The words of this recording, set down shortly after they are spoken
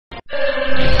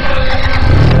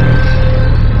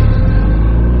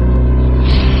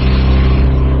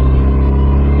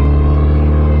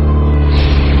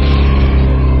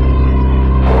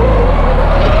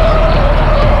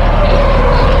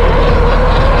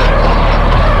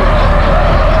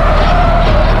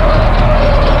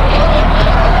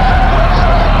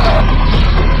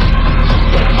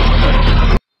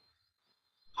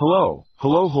Hello,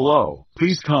 hello, hello,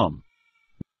 please come.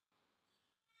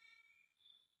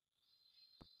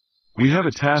 We have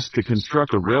a task to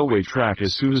construct a railway track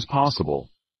as soon as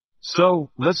possible. So,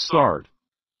 let's start.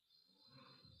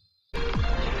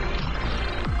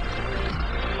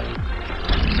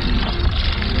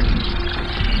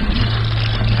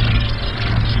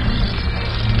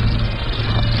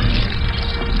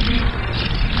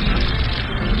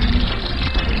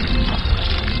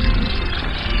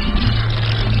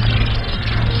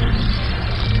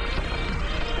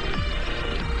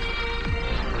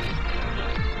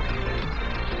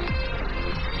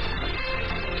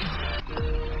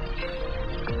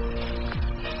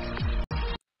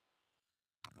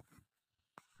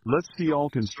 Let's see, all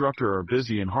constructor are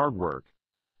busy and hard work.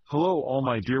 Hello all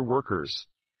my dear workers.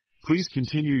 Please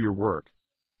continue your work.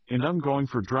 And I'm going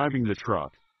for driving the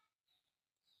truck.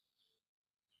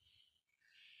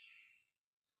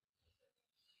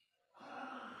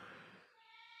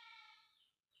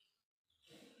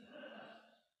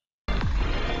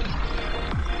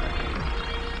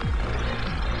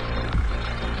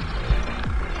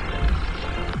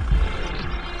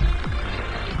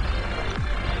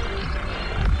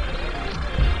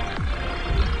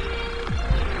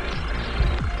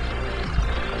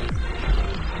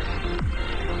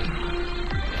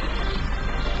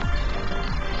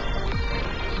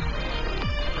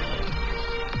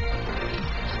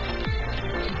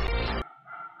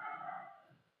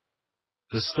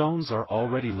 The stones are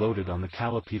already loaded on the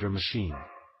caliper machine.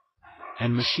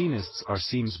 And machinists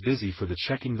seems busy for the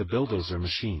checking the bulldozer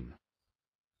machine.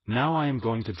 Now I am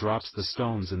going to drop the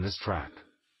stones in this track.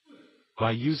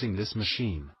 By using this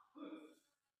machine.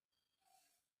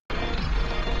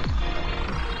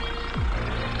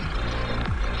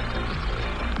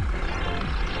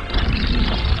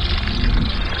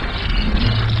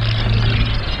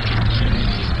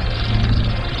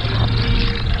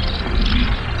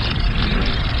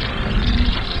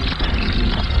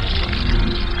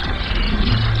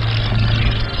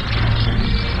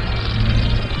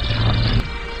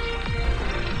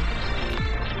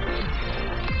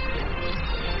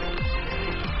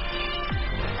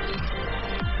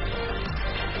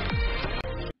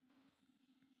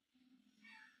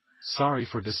 Sorry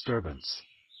for disturbance.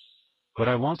 But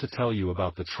I want to tell you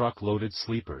about the truck-loaded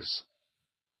sleepers.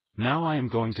 Now I am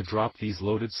going to drop these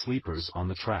loaded sleepers on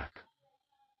the track.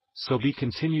 So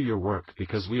continue your work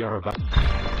because we are about...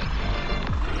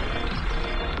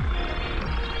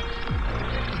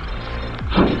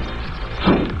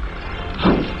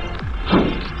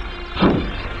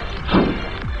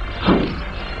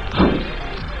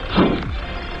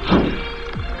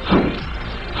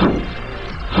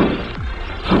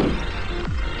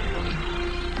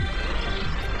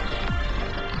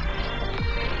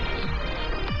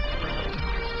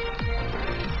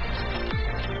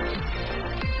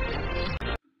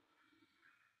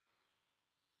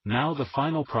 Now the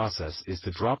final process is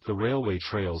to drop the railway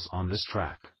trails on this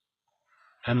track.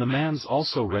 And the man's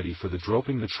also ready for the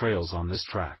dropping the trails on this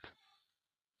track.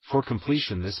 For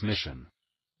completion this mission.